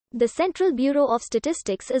The Central Bureau of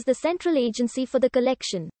Statistics is the central agency for the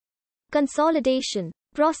collection, consolidation,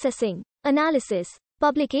 processing, analysis,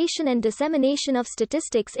 publication and dissemination of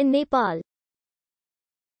statistics in Nepal.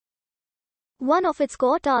 One of its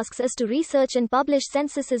core tasks is to research and publish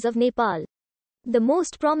censuses of Nepal. The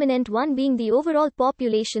most prominent one being the overall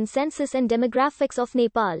population census and demographics of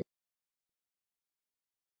Nepal.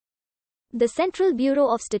 The Central Bureau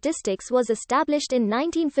of Statistics was established in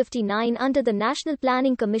 1959 under the National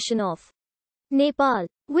Planning Commission of Nepal,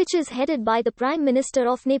 which is headed by the Prime Minister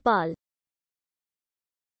of Nepal.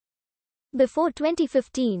 Before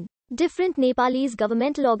 2015, different Nepalese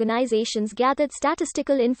governmental organizations gathered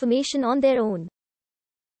statistical information on their own.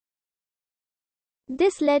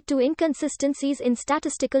 This led to inconsistencies in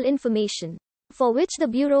statistical information, for which the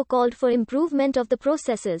Bureau called for improvement of the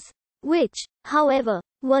processes, which, however,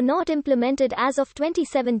 were not implemented as of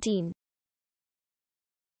 2017.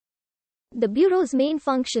 The Bureau's main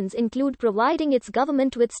functions include providing its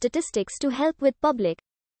government with statistics to help with public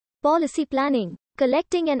policy planning,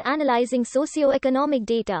 collecting and analyzing socio-economic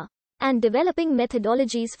data, and developing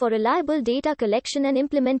methodologies for reliable data collection and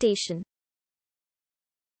implementation.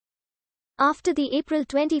 After the April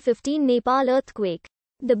 2015 Nepal earthquake,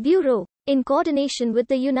 the Bureau, in coordination with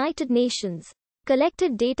the United Nations,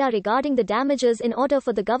 collected data regarding the damages in order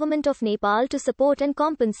for the government of Nepal to support and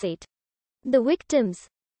compensate the victims.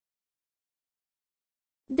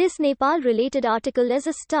 This Nepal-related article is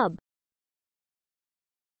a stub.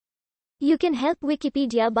 You can help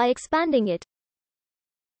Wikipedia by expanding it.